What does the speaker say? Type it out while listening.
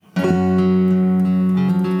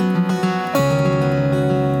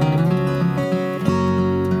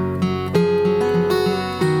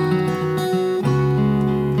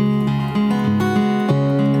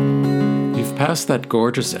passed that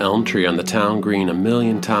gorgeous elm tree on the town green a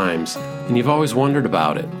million times, and you've always wondered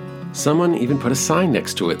about it. Someone even put a sign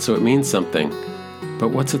next to it, so it means something.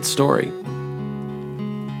 But what's its story?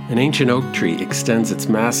 An ancient oak tree extends its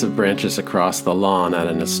massive branches across the lawn at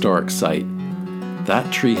an historic site. That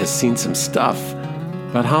tree has seen some stuff,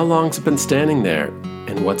 but how long's it been standing there,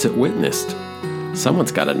 and what's it witnessed?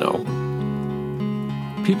 Someone's got to know.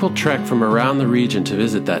 People trek from around the region to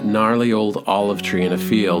visit that gnarly old olive tree in a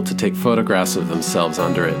field to take photographs of themselves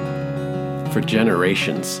under it. For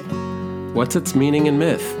generations. What's its meaning and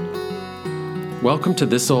myth? Welcome to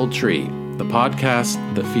This Old Tree, the podcast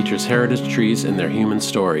that features heritage trees and their human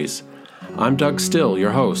stories. I'm Doug Still,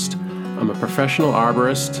 your host. I'm a professional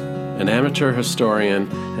arborist, an amateur historian,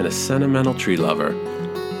 and a sentimental tree lover.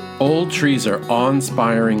 Old trees are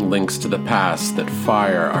awe-inspiring links to the past that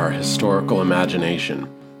fire our historical imagination.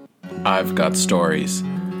 I've got stories.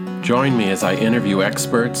 Join me as I interview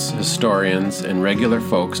experts, historians, and regular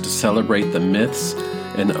folks to celebrate the myths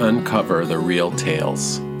and uncover the real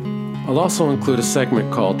tales. I'll also include a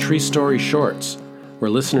segment called Tree Story Shorts,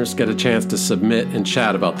 where listeners get a chance to submit and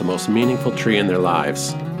chat about the most meaningful tree in their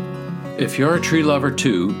lives. If you're a tree lover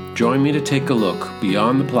too, join me to take a look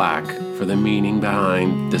beyond the plaque for the meaning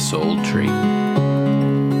behind this old tree.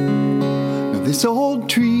 Now this old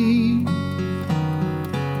tree,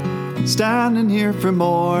 standing here for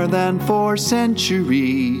more than 4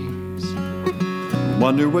 centuries.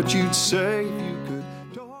 Wonder what you'd say